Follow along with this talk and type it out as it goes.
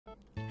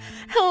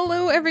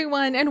Hello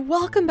everyone and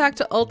welcome back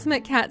to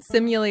Ultimate Cat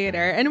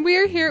Simulator, and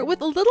we're here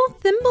with a little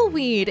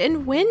Thimbleweed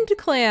in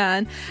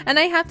WindClan, and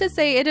I have to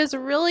say it is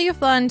really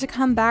fun to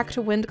come back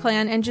to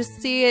WindClan and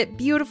just see it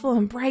beautiful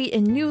and bright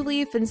and New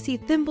Leaf and see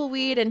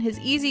Thimbleweed and his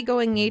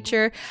easygoing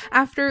nature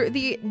after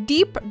the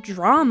deep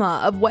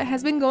drama of what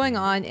has been going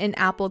on in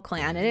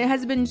AppleClan, and it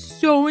has been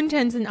so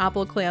intense in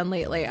AppleClan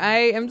lately. I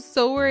am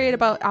so worried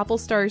about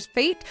Applestar's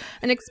fate,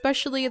 and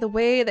especially the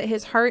way that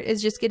his heart is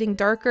just getting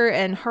darker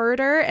and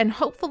harder, and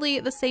hopefully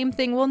the same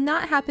thing will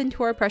not happen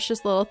to our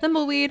precious little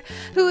Thimbleweed,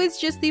 who is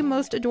just the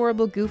most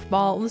adorable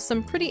goofball with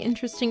some pretty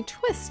interesting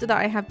twists that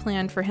I have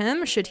planned for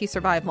him, should he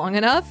survive long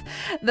enough,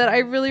 that I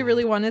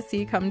really want to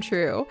see come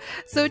true.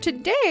 So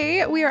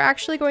today we are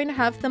actually going to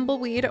have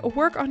Thimbleweed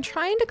work on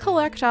trying to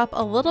collect up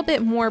a little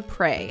bit more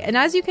prey, and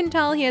as you can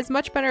tell, he is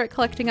much better at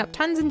collecting up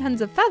tons and tons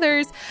of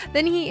feathers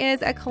than he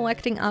is at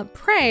collecting up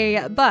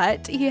prey,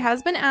 but he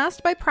has been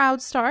asked by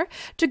Proudstar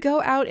to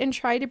go out and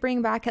try to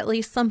bring back at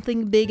least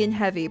something big and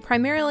heavy,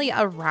 primarily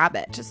a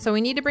rabbit. So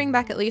we need to bring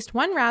back at least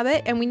one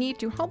rabbit, and we need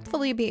to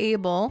hopefully be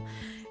able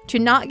to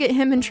not get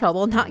him in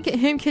trouble, not get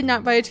him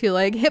kidnapped by a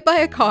two-leg, hit by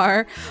a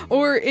car,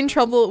 or in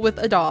trouble with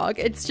a dog.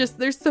 It's just,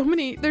 there's so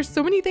many things.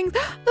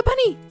 The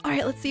bunny! All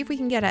right, let's see if we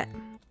can get it.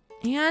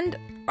 And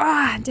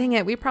dang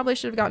it, we probably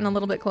should have gotten a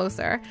little bit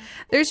closer.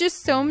 There's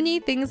just so many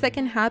things that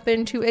can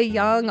happen to a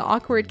young,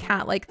 awkward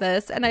cat like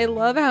this, and I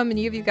love how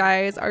many of you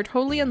guys are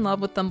totally in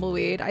love with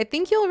Thimbleweed. I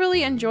think you'll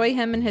really enjoy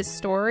him and his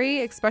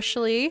story,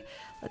 especially,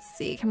 let's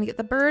see, can we get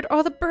the bird?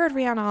 Oh, the bird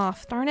ran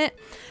off, darn it.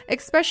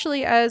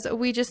 Especially as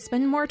we just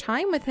spend more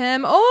time with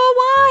him.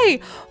 Oh,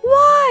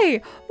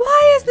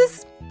 why is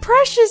this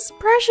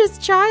precious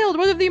child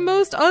one of the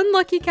most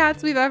unlucky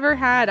cats we've ever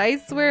had? I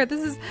swear,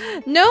 this is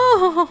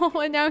no.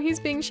 And now he's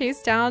being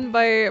chased down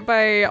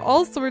by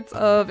all sorts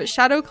of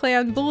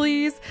ShadowClan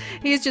bullies.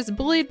 He's just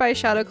bullied by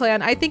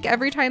ShadowClan. I think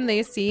every time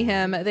they see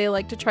him, they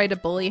like to try to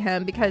bully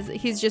him because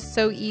he's just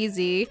so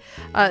easy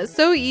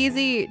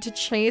to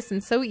chase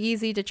and so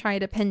easy to try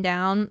to pin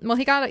down. Well,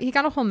 he got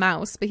a whole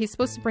mouse, but he's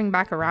supposed to bring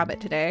back a rabbit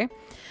today.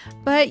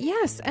 But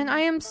yes, and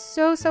I am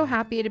so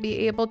happy to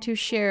be able to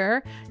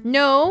share.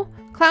 No,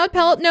 Cloud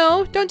Pelt,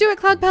 no, don't do it,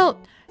 Cloud Pelt.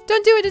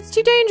 Don't do it, it's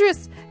too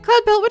dangerous.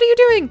 Cloud Pelt, what are you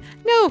doing?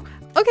 No,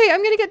 okay,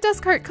 I'm gonna get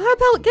Dustcart. Cloud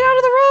Pelt, get out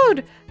of the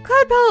road.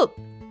 Cloud Pelt,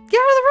 get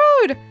out of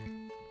the road.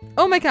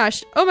 Oh my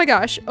gosh, oh my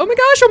gosh, oh my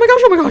gosh, oh my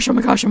gosh, oh my gosh, oh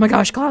my gosh, oh my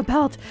gosh, Cloud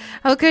Pelt.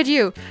 How could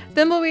you?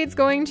 Thimbleweed's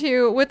going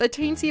to, with a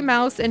teensy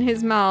mouse in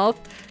his mouth,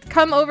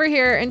 come over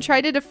here and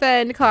try to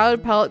defend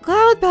Cloud Pelt.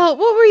 Cloud Pelt,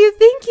 what were you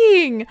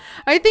thinking?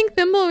 I think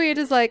Thimbleweed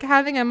is like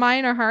having a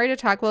minor heart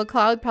attack while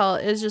Cloud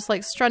Pelt is just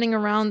like strutting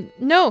around.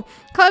 No,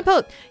 Cloud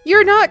Pelt,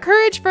 you're not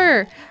Courage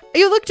Fur.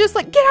 You look just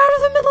like, get out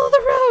of the middle of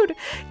the road.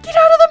 Get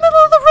out of the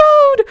middle of the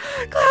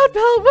road. Cloud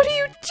Pelt, what are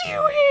you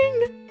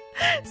doing?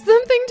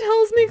 Something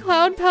tells me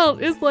Cloud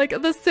Pelt is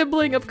like the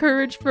sibling of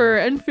Courage Fur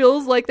and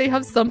feels like they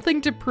have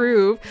something to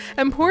prove,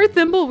 and poor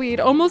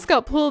Thimbleweed almost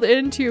got pulled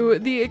into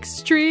the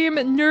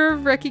extreme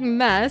nerve-wracking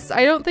mess.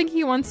 I don't think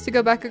he wants to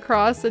go back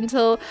across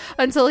until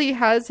he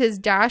has his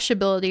dash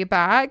ability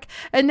back,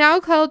 and now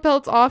Cloud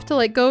Pelt's off to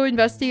like go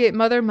investigate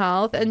Mother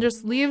Mouth and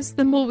just leaves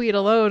Thimbleweed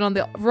alone on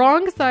the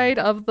wrong side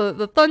of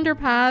the thunder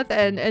path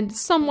and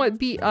somewhat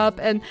beat up,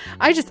 and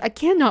I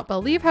cannot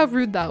believe how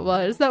rude that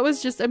was. That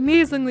was just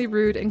amazingly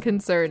rude and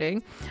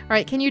concerning. All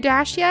right, can you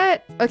dash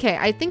yet? Okay,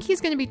 I think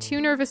he's going to be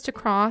too nervous to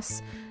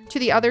cross to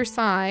the other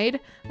side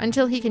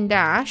until he can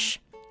dash.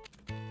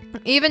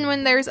 Even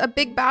when there's a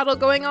big battle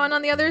going on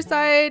the other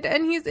side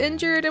and he's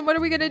injured, and what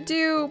are we gonna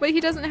do? But he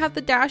doesn't have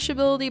the dash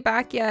ability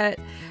back yet.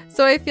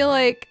 So I feel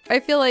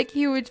like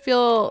he would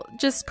feel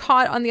just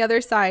caught on the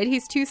other side.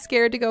 He's too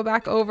scared to go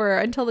back over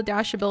until the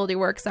dash ability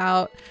works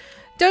out.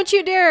 Don't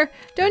you dare!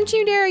 Don't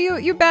you dare,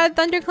 you bad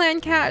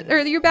ThunderClan cat, or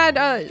you bad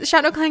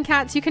ShadowClan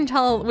cats. You can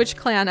tell which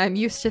clan I'm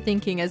used to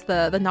thinking is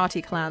the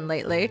naughty clan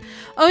lately.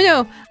 Oh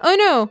no! Oh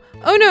no!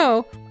 Oh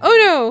no! Oh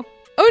no!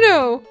 Oh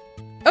no!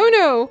 Oh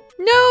no!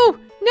 No!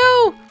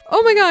 No!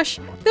 Oh my gosh!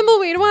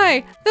 Thimbleweed,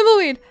 why?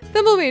 Thimbleweed!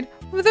 Thimbleweed!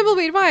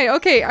 Thimbleweed, why?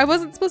 Okay, I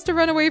wasn't supposed to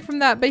run away from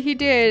that, but he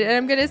did, and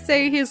I'm gonna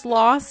say he's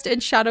lost in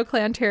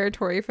ShadowClan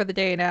territory for the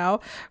day now.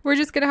 We're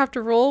just gonna have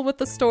to roll with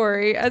the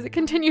story as it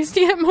continues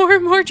to get more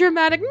and more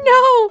dramatic.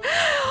 No!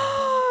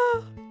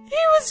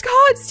 He was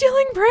caught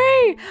stealing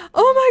prey!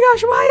 Oh my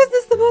gosh, why is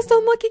this the most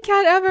unlucky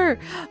cat ever?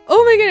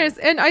 Oh my goodness,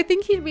 and I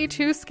think he'd be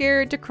too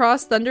scared to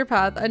cross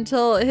Thunderpath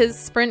until his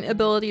sprint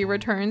ability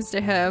returns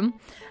to him.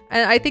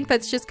 And I think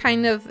that's just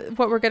kind of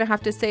what we're gonna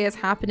have to say is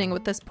happening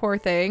with this poor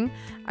thing.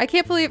 I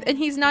can't believe, and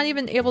he's not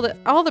even able to,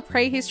 all the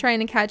prey he's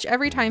trying to catch,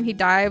 every time he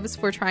dives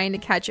for trying to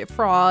catch a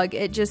frog,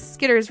 it just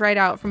skitters right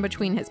out from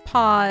between his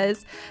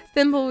paws.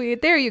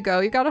 Thimbleweed, there you go,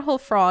 you got a whole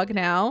frog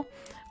now.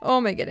 Oh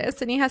my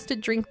goodness, and he has to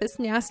drink this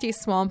nasty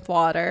swamp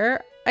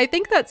water. I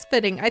think that's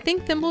fitting. I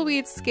think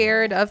Thimbleweed's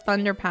scared of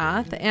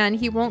Thunderpath, and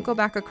he won't go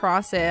back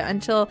across it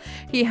until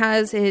he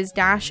has his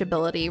dash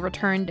ability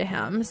returned to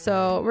him.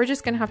 So we're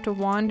just gonna have to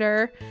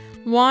wander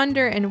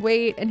and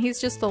wait, and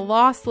he's just a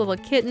lost little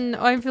kitten.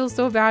 Oh, I feel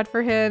so bad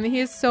for him. He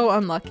is so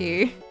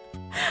unlucky.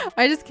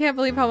 I just can't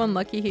believe how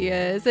unlucky he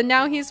is. And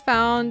now he's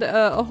found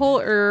a whole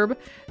herb.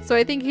 So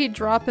I think he'd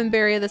drop and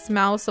bury this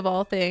mouse of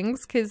all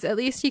things, because at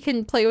least he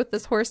can play with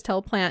this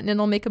horsetail plant and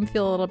it'll make him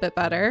feel a little bit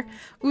better.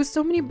 Ooh,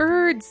 so many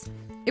birds.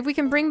 If we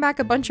can bring back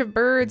a bunch of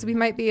birds, we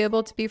might be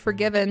able to be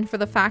forgiven for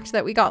the fact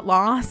that we got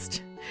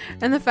lost.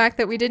 And the fact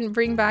that we didn't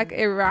bring back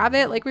a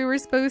rabbit like we were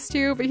supposed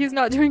to, but he's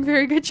not doing a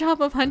very good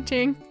job of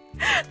hunting.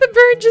 The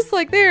bird just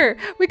like there.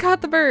 We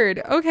caught the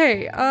bird.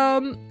 Okay,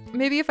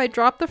 maybe if I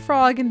drop the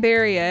frog and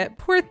bury it.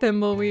 Poor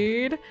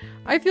Thimbleweed.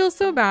 I feel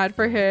so bad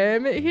for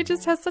him. He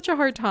just has such a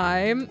hard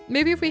time.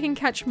 Maybe if we can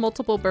catch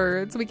multiple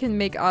birds, we can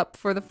make up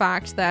for the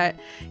fact that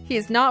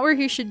he's not where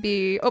he should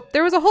be. Oh,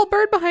 there was a whole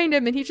bird behind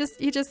him and he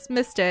just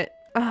missed it.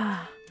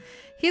 Ah.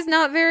 He's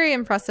not very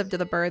impressive to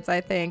the birds, I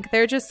think.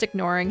 They're just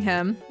ignoring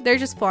him. They're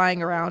just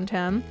flying around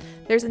him.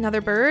 There's another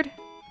bird.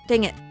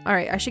 Dang it. All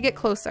right, I should get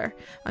closer.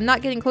 I'm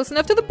not getting close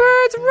enough to the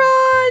birds.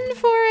 Run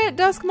for it,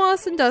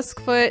 Duskmoss and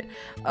Duskfoot.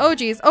 Oh,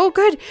 geez. Oh,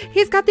 good.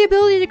 He's got the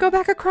ability to go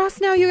back across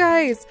now, you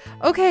guys.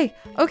 Okay,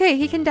 okay,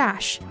 he can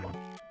dash.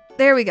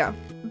 There we go.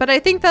 But I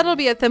think that'll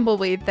be a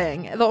Thimbleweed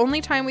thing. The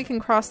only time we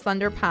can cross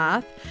Thunder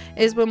Path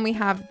is when we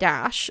have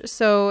dash.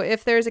 So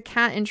if there's a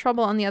cat in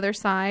trouble on the other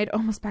side,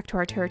 almost back to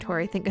our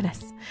territory, thank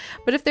goodness.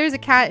 But if there's a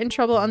cat in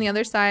trouble on the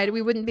other side,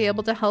 we wouldn't be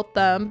able to help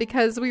them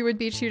because we would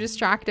be too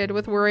distracted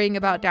with worrying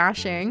about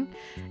dashing.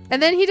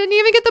 And then he didn't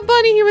even get the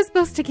bunny he was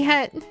supposed to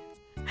get.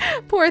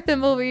 Poor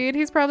Thimbleweed.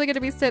 He's probably going to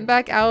be sent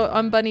back out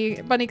on bunny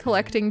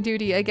collecting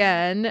duty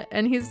again.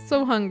 And he's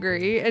so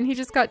hungry. And he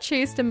just got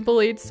chased and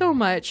bullied so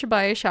much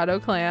by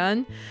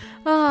ShadowClan.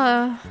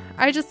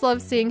 I just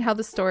love seeing how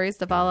the stories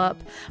develop.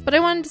 But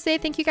I wanted to say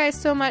thank you guys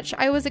so much.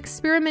 I was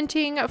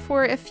experimenting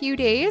for a few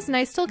days, and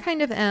I still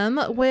kind of am,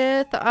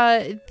 with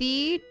there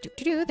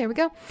we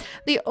go,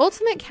 the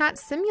Ultimate Cat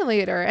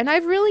Simulator. And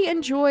I've really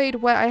enjoyed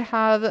what I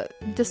have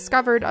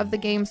discovered of the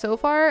game so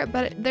far,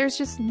 but there's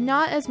just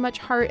not as much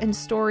heart and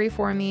story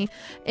for me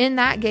in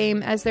that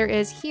game as there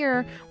is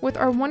here with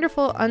our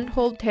wonderful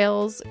Untold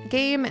Tales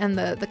game and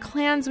the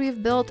clans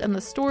we've built and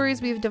the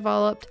stories we've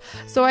developed.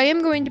 So I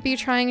am going to be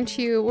trying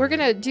to, we're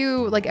gonna do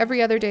like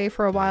every other day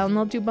for a while, and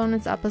I'll do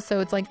bonus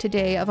episodes like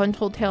today of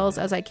Untold Tales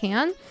as I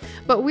can.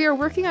 But we are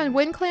working on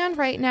WindClan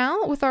right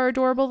now with our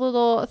adorable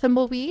little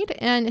Thimbleweed,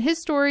 and his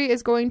story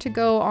is going to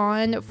go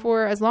on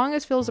for as long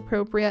as feels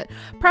appropriate,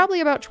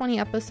 probably about 20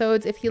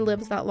 episodes if he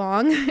lives that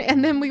long.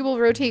 And then we will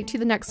rotate to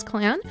the next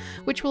clan,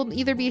 which will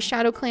either be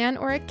ShadowClan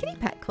or a kitty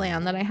pet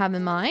clan that I have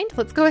in mind.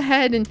 Let's go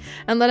ahead and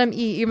let him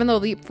eat, even though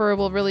Leap Fur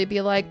will really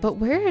be like, but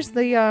where's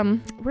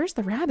the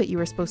rabbit you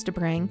were supposed to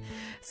bring?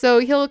 So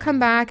he'll come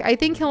back. I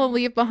think he'll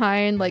leave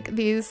behind like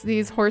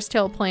these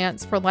horsetail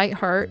plants for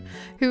Lightheart,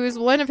 who is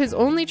one of his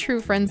only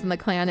true friends in the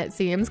clan, it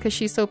seems, because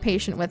she's so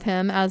patient with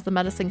him as the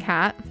medicine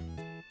cat.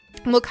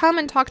 We'll come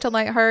and talk to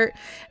Lightheart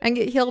and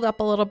get healed up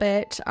a little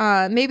bit,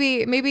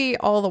 maybe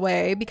all the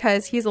way,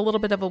 because he's a little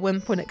bit of a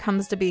wimp when it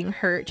comes to being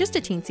hurt, just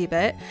a teensy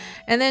bit.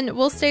 And then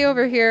we'll stay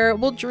over here,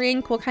 we'll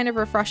drink, we'll kind of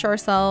refresh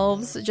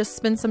ourselves, just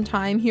spend some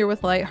time here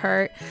with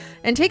Lightheart,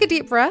 and take a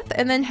deep breath,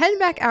 and then head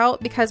back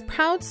out, because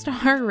Proud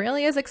Star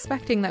really is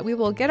expecting that we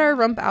will get our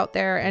rump out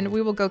there and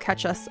we will go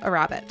catch us a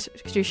rabbit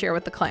to share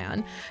with the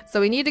clan.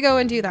 So we need to go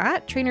and do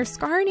that. Trainer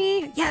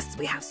Scarny, yes,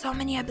 we have so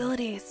many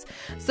abilities.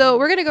 So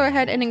we're gonna go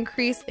ahead and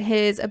increase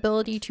his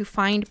ability to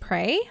find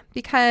prey,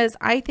 because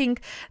I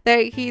think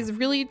that he's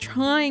really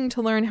trying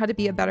to learn how to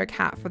be a better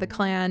cat for the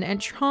clan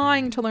and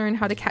trying to learn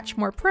how to catch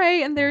more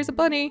prey. And there's a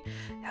bunny.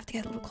 You have to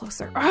get a little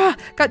closer. Ah,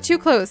 got too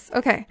close.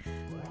 Okay.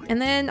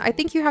 And then I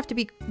think you have to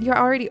be, you're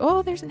already,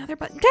 oh, there's another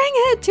bunny. Dang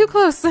it, too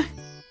close.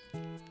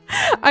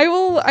 I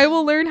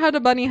will learn how to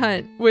bunny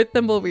hunt with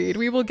Thimbleweed.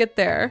 We will get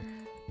there.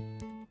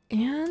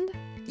 And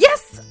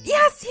yes,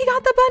 he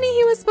got the bunny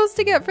he was supposed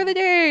to get for the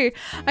day.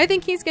 I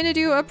think he's gonna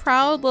do a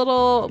proud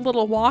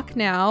little walk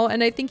now,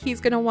 and I think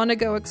he's gonna want to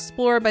go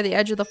explore by the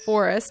edge of the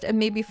forest and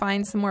maybe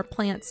find some more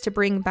plants to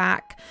bring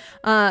back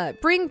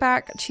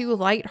to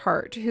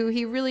Lightheart, who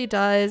he really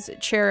does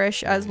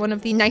cherish as one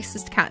of the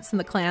nicest cats in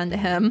the clan to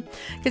him,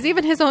 because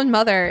even his own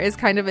mother is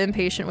kind of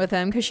impatient with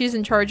him because she's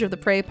in charge of the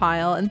prey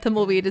pile, and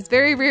Thimbleweed is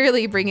very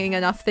rarely bringing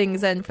enough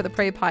things in for the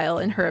prey pile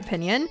in her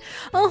opinion.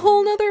 A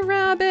whole nother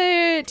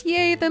rabbit!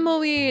 Yay,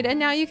 Thimbleweed! And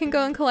now you can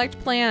go and collect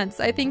plants.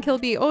 I think he'll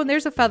be, oh, and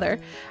there's a feather.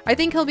 I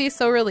think he'll be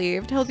so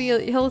relieved.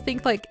 He'll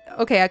think like,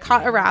 okay, I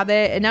caught a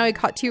rabbit and now I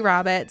caught 2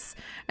 rabbits.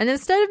 And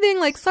instead of being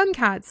like sun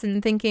cats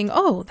and thinking,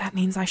 oh, that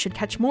means I should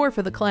catch more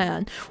for the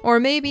clan, or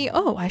maybe,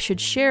 oh, I should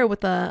share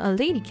with a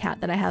lady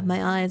cat that I have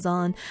my eyes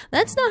on.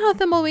 That's not how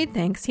Thimbleweed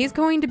thinks. He's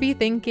going to be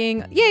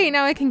thinking, yay,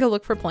 now I can go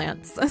look for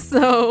plants.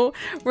 So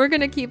we're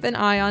gonna keep an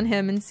eye on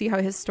him and see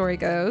how his story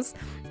goes.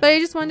 But I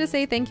just wanted to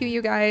say thank you,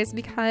 you guys,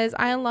 because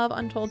I love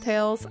Untold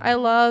Tales. I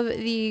love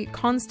the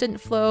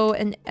constant flow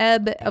and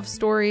ebb of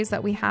stories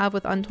that we have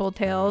with Untold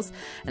Tales.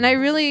 And I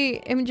really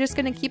am just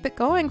going to keep it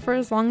going for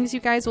as long as you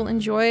guys will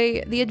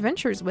enjoy the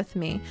adventures with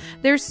me.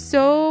 There's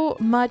so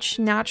much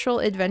natural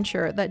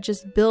adventure that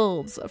just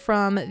builds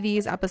from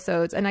these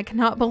episodes, and I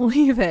cannot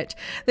believe it.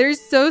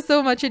 There's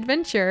so much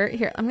adventure.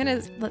 Here,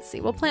 let's see,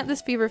 we'll plant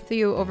this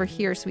feverfew over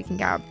here so we can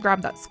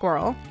grab that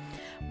squirrel.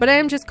 But I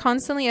am just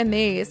constantly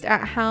amazed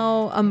at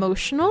how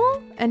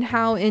emotional and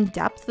how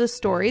in-depth the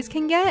stories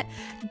can get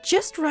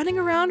just running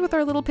around with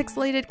our little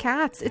pixelated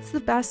cats. It's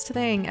the best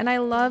thing. And I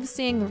love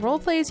seeing the role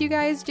plays you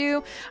guys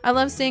do. I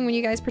love seeing when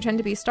you guys pretend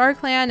to be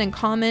StarClan and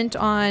comment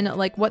on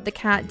like what the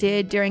cat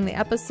did during the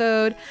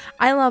episode.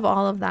 I love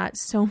all of that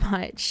so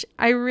much.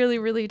 I really,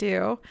 really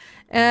do.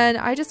 And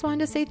I just wanted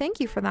to say thank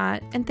you for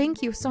that. And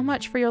thank you so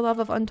much for your love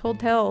of Untold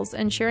Tales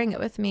and sharing it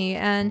with me.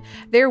 And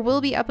there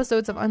will be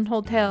episodes of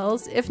Untold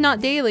Tales. If not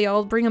daily,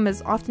 I'll bring them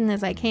as often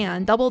as I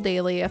can. Double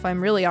daily if I'm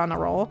really on a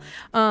roll.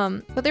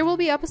 But there will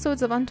be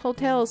episodes of Untold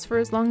Tales for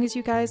as long as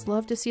you guys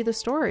love to see the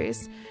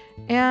stories.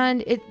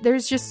 And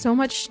there's just so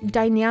much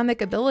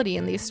dynamic ability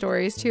in these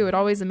stories too. It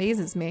always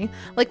amazes me.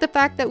 Like the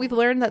fact that we've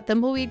learned that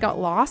Thimbleweed got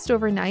lost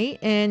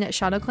overnight in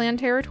ShadowClan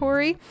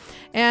territory.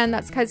 And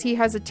that's because he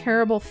has a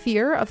terrible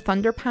fear of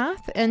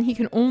Thunderpath. And he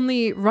can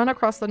only run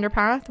across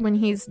Thunderpath when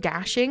he's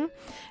dashing.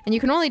 And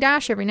you can only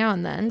dash every now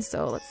and then.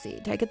 So let's see.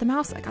 Did I get the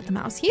mouse? I got the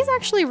mouse. He's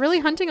actually really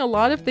hunting a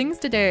lot of things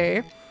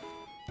today.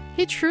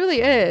 He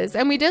truly is.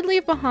 And we did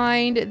leave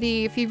behind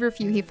the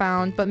feverfew he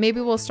found, but maybe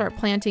we'll start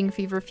planting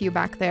feverfew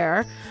back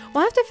there.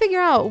 We'll have to figure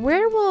out,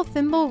 where will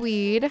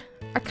Thimbleweed...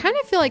 I kind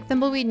of feel like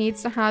Thimbleweed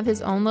needs to have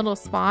his own little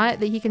spot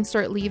that he can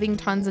start leaving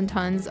tons and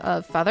tons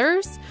of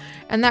feathers.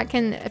 And that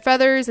can...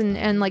 feathers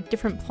and like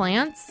different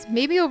plants.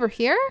 Maybe over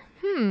here?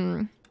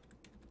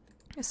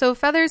 So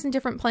feathers and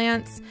different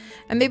plants,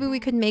 and maybe we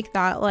could make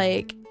that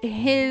like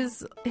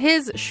his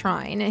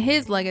shrine,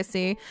 his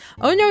legacy.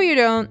 Oh no, you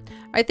don't.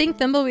 I think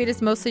Thimbleweed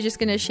is mostly just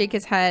gonna shake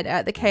his head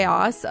at the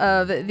chaos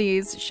of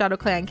these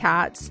ShadowClan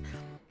cats.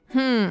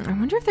 I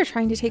wonder if they're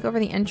trying to take over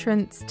the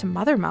entrance to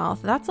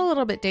Mothermouth. That's a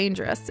little bit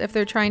dangerous. If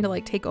they're trying to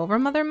like take over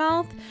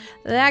Mothermouth,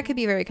 that could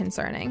be very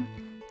concerning.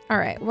 All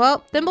right,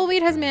 well,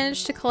 Thimbleweed has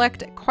managed to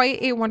collect quite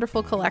a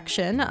wonderful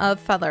collection of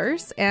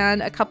feathers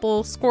and a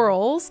couple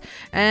squirrels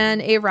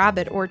and a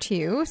rabbit or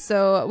two.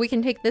 So we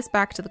can take this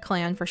back to the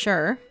clan for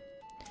sure.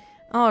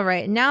 All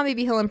right, now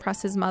maybe he'll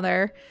impress his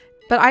mother.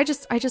 But I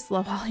just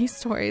love all these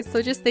stories.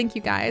 So just thank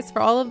you guys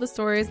for all of the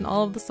stories and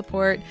all of the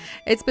support.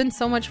 It's been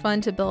so much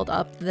fun to build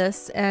up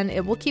this, and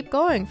it will keep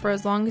going for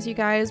as long as you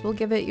guys will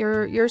give it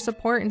your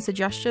support and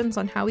suggestions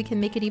on how we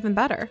can make it even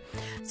better.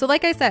 So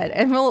like I said,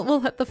 and we'll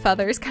let the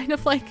feathers kind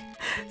of like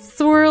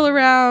swirl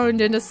around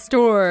in a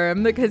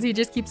storm because he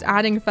just keeps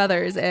adding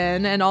feathers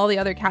in, and all the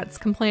other cats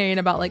complain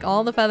about like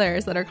all the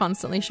feathers that are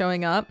constantly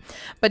showing up.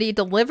 But he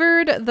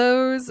delivered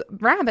those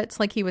rabbits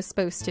like he was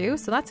supposed to,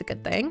 so that's a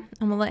good thing.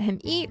 And we'll let him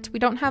eat.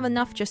 We don't have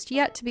enough just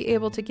yet to be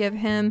able to give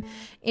him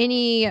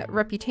any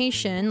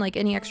reputation, like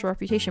any extra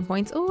reputation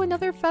points. Oh,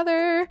 another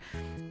feather.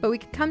 But we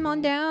can come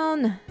on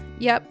down.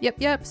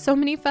 Yep. So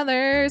many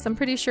feathers. I'm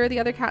pretty sure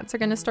the other cats are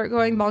going to start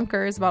going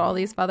bonkers about all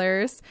these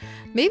feathers.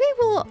 Maybe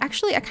we'll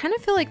actually, I kind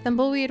of feel like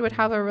Thimbleweed would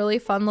have a really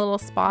fun little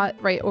spot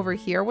right over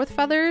here with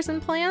feathers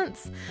and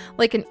plants,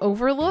 like an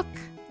overlook.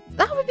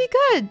 That would be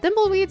good.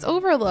 Thimbleweed's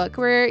overlook,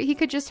 where he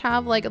could just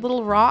have like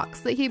little rocks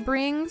that he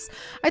brings.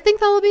 I think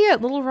that'll be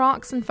it. Little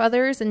rocks and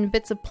feathers and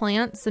bits of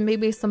plants and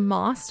maybe some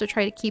moss to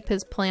try to keep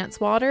his plants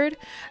watered.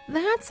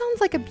 That sounds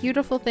like a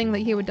beautiful thing that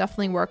he would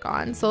definitely work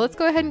on. So let's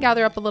go ahead and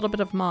gather up a little bit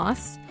of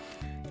moss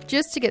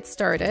just to get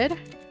started.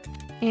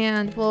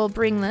 And we'll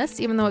bring this,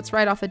 even though it's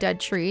right off a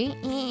dead tree.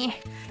 Can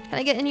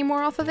I get any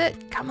more off of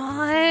it? Come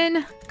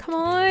on. Come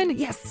on.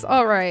 Yes.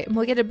 All right.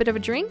 We'll get a bit of a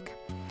drink.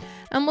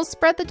 And we'll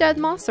spread the dead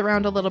moss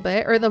around a little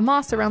bit, or the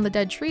moss around the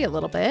dead tree a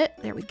little bit.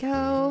 There we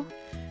go.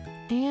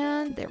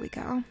 And there we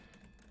go.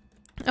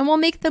 And we'll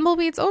make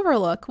Thimbleweed's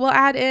overlook. We'll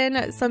add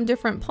in some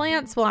different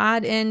plants. We'll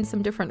add in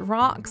some different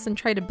rocks and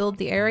try to build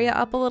the area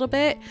up a little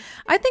bit.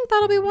 I think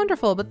that'll be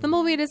wonderful. But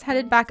Thimbleweed is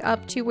headed back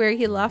up to where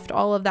he left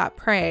all of that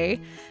prey.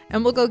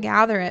 And we'll go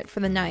gather it for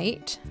the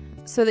night,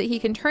 so that he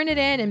can turn it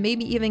in and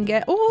maybe even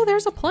get, oh,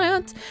 there's a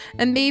plant,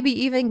 and maybe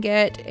even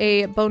get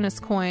a bonus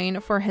coin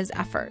for his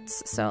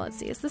efforts. So let's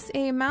see, is this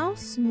a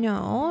mouse?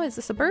 No. Is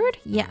this a bird?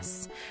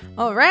 Yes.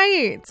 All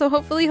right. So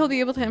hopefully he'll be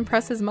able to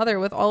impress his mother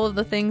with all of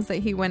the things that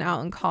he went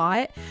out and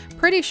caught.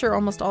 Pretty sure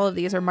almost all of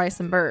these are mice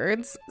and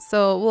birds.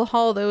 So we'll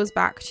haul those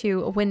back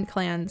to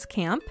WindClan's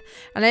camp.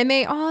 And I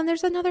may, oh, and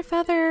there's another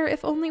feather.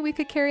 If only we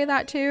could carry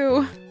that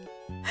too.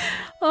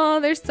 Oh,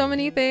 there's so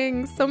many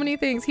things, so many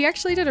things. He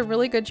actually did a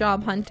really good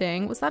job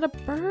hunting. Was that a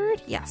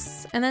bird?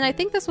 Yes. And then I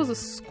think this was a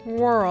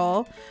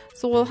squirrel,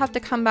 so we'll have to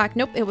come back.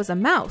 Nope, it was a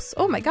mouse.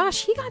 Oh my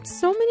gosh, he got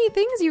so many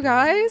things, you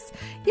guys.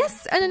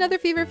 Yes, and another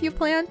feverfew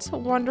plant.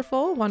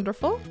 Wonderful,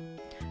 wonderful.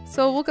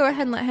 So we'll go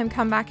ahead and let him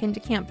come back into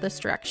camp this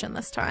direction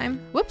this time.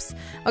 Whoops.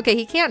 Okay,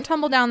 he can't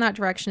tumble down that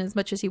direction as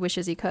much as he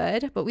wishes he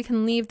could, but we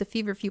can leave the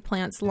feverfew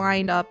plants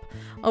lined up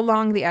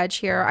along the edge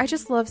here. I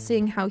just love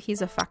seeing how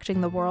he's affecting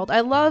the world.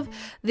 I love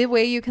the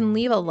way you can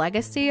leave a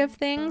legacy of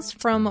things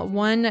from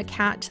one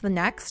cat to the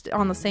next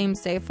on the same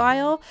save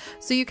file,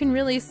 so you can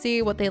really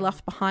see what they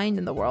left behind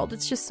in the world.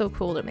 It's just so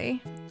cool to me.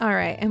 All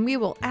right, and we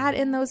will add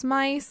in those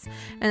mice,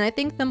 and I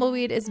think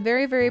Thimbleweed is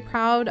very, very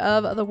proud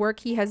of the work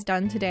he has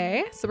done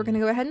today. So we're gonna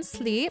go ahead and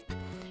sleep.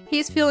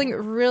 He's feeling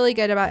really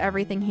good about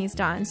everything he's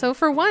done. So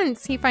for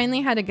once, he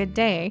finally had a good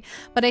day.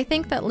 But I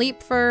think that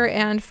Leapfur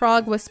and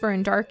Frog Whisper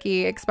and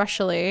Darky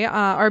especially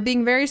are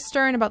being very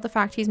stern about the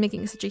fact he's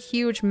making such a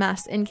huge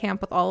mess in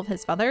camp with all of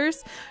his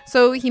feathers.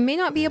 So he may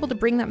not be able to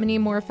bring that many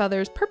more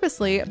feathers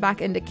purposely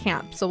back into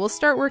camp. So we'll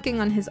start working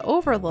on his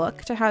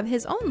overlook to have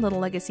his own little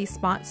legacy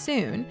spot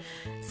soon.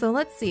 So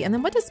let's see. And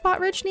then what does Spot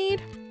Ridge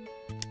need?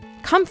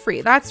 Comfrey,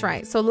 that's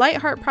right. So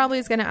Lightheart probably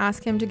is going to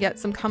ask him to get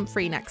some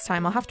comfrey next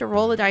time. I'll have to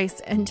roll a dice,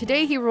 and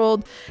today he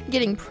rolled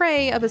getting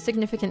prey of a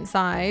significant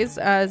size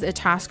as a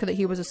task that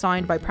he was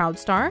assigned by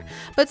Proudstar.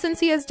 But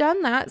since he has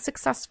done that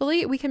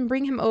successfully, we can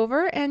bring him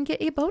over and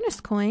get a bonus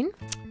coin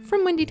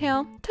from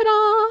Windytail.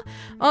 Ta-da!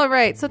 All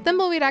right, so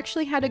Thimbleweed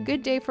actually had a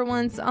good day for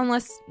once,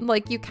 unless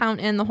like you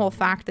count in the whole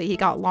fact that he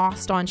got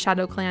lost on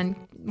ShadowClan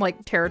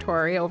like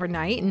territory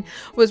overnight and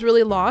was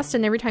really lost,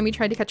 and every time he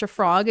tried to catch a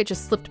frog it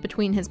just slipped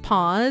between his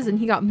paws and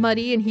he got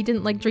muddy and he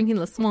didn't like drinking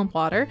the swamp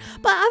water.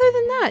 But other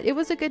than that, it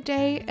was a good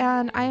day,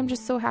 and I am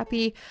just so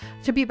happy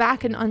to be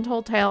back in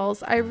Untold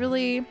Tales. I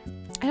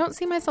don't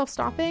see myself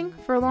stopping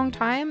for a long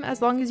time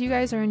as long as you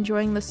guys are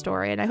enjoying the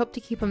story, and I hope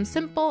to keep them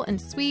simple and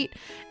sweet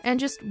and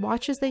just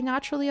watch as they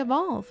naturally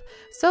evolve.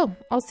 So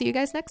I'll see you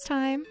guys next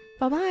time.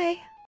 Bye bye.